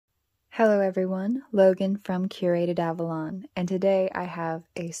Hello everyone, Logan from Curated Avalon, and today I have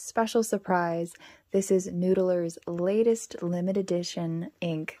a special surprise. This is Noodler's latest limited edition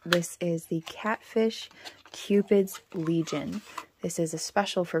ink. This is the Catfish Cupid's Legion. This is a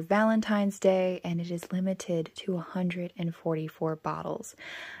special for Valentine's Day and it is limited to 144 bottles.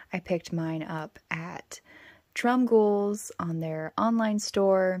 I picked mine up at Drumgools on their online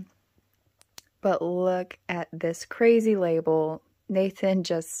store, but look at this crazy label. Nathan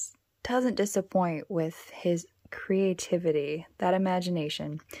just doesn't disappoint with his creativity, that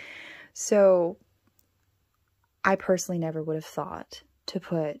imagination. So I personally never would have thought to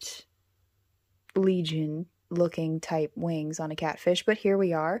put Legion looking type wings on a catfish, but here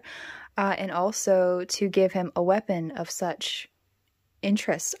we are. And also to give him a weapon of such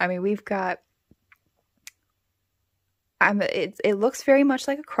interest. I mean, we've got, it looks very much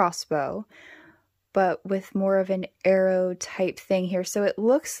like a crossbow, but with more of an arrow type thing here. So it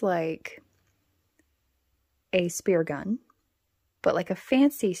looks like a spear gun, but like a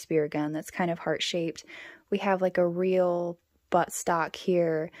fancy spear gun that's kind of heart-shaped. We have like a real buttstock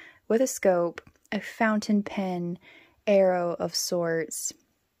here with a scope, a fountain pen, arrow of sorts.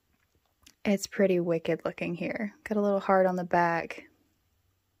 It's pretty wicked looking here. Got a little heart on the back.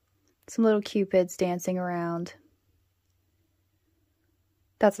 Some little cupids dancing around.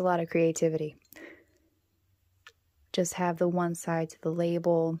 That's a lot of creativity. Just have the one side to the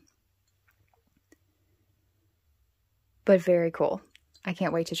label. But very cool. I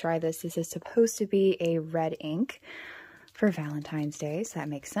can't wait to try this. This is supposed to be a red ink for Valentine's Day, so that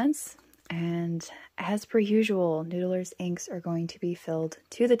makes sense. And as per usual, Noodler's inks are going to be filled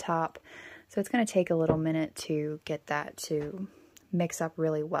to the top, so it's going to take a little minute to get that to mix up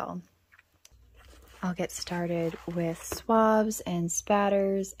really well. I'll get started with swabs and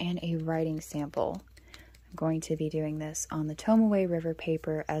spatters and a writing sample. I'm going to be doing this on the Tomaway River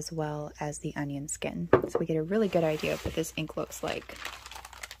paper as well as the onion skin, so we get a really good idea of what this ink looks like.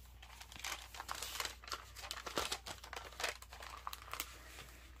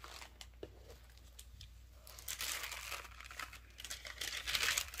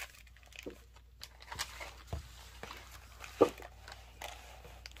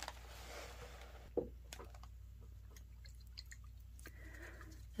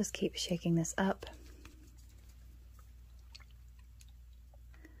 Just keep shaking this up.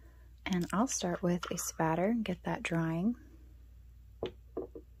 And I'll start with a spatter, get that drying.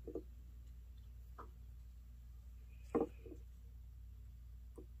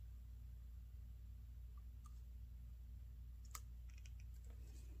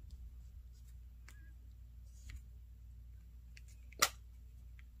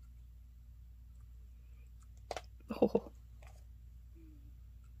 Oh.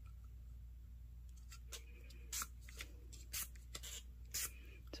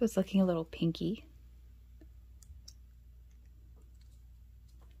 So it's looking a little pinky.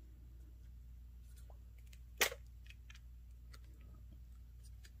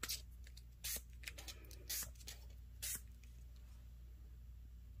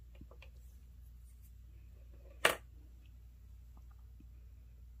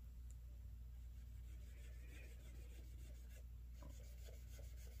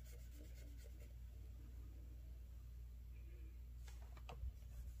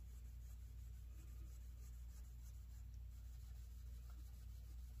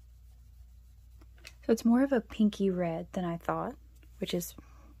 So it's more of a pinky red than I thought, which is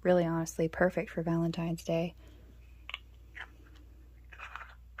really honestly perfect for Valentine's Day.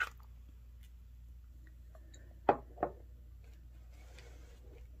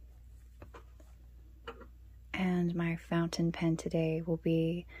 And my fountain pen today will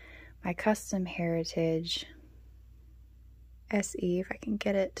be my Custom Heritage SE, if I can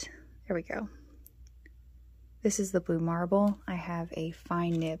get it. There we go. This is the blue marble. I have a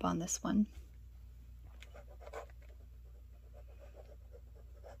fine nib on this one.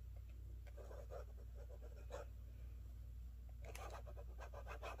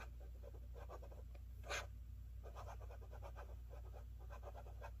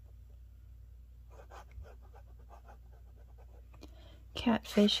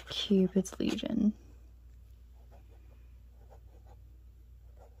 Catfish Cupid's Legion.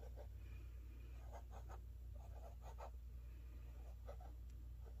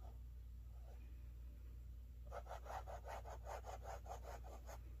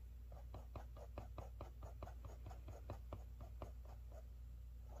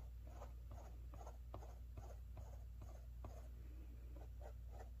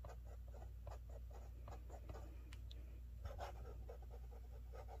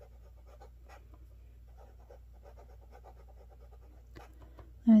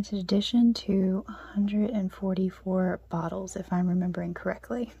 limited edition to 144 bottles, if I'm remembering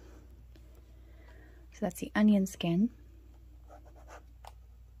correctly. So that's the onion skin.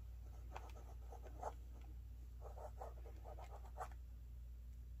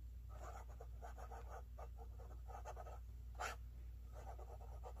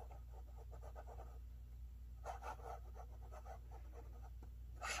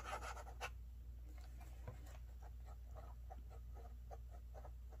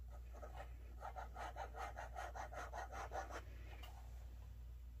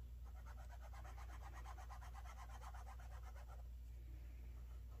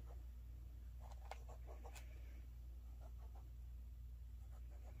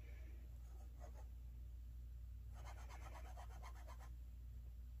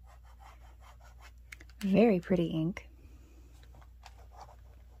 Very pretty ink.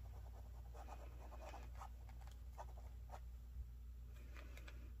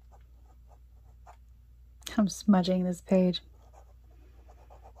 I'm smudging this page.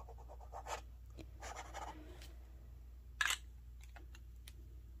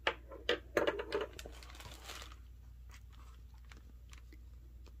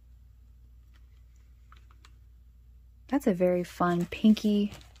 That's a very fun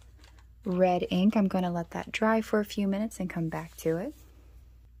pinky red ink. I'm going to let that dry for a few minutes and come back to it.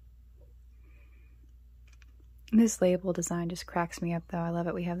 This label design just cracks me up though. I love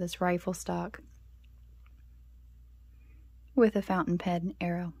it. We have this rifle stock with a fountain pen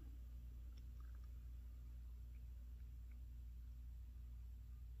arrow.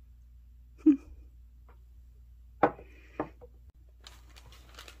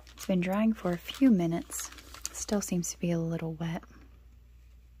 It's been drying for a few minutes. Still seems to be a little wet.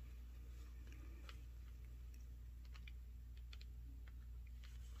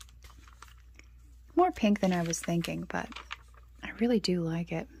 More pink than I was thinking, but I really do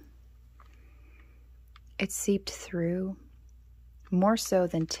like it. It seeped through more so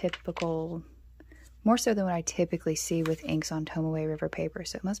than what I typically see with inks on Tomoe River paper,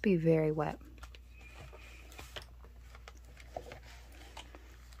 so it must be very wet.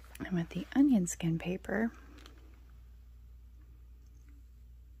 And with the onion skin paper,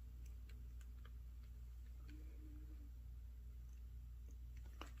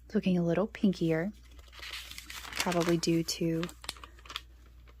 it's looking a little pinkier, probably due to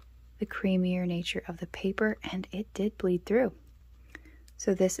the creamier nature of the paper, and it did bleed through.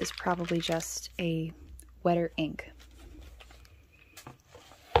 So this is probably just a wetter ink.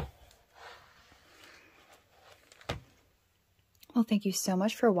 Well, thank you so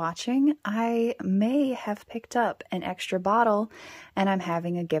much for watching. I may have picked up an extra bottle and I'm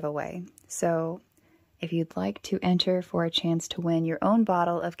having a giveaway. So if you'd like to enter for a chance to win your own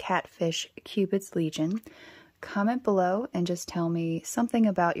bottle of Catfish Cupid's Legion, comment below and just tell me something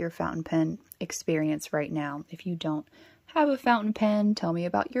about your fountain pen experience right now. If you don't have a fountain pen, tell me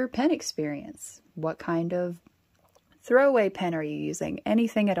about your pen experience. What kind of throwaway pen are you using?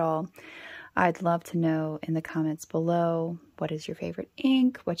 Anything at all. I'd love to know in the comments below. What is your favorite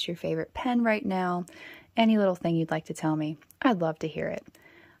ink? What's your favorite pen right now? Any little thing you'd like to tell me, I'd love to hear it.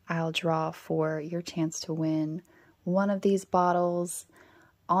 I'll draw for your chance to win one of these bottles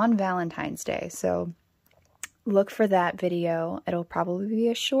on Valentine's Day. So look for that video. It'll probably be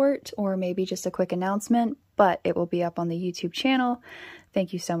a short or maybe just a quick announcement, but it will be up on the YouTube channel.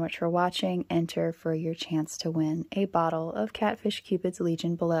 Thank you so much for watching. Enter for your chance to win a bottle of Catfish Cupid's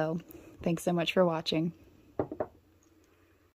Legion below. Thanks so much for watching.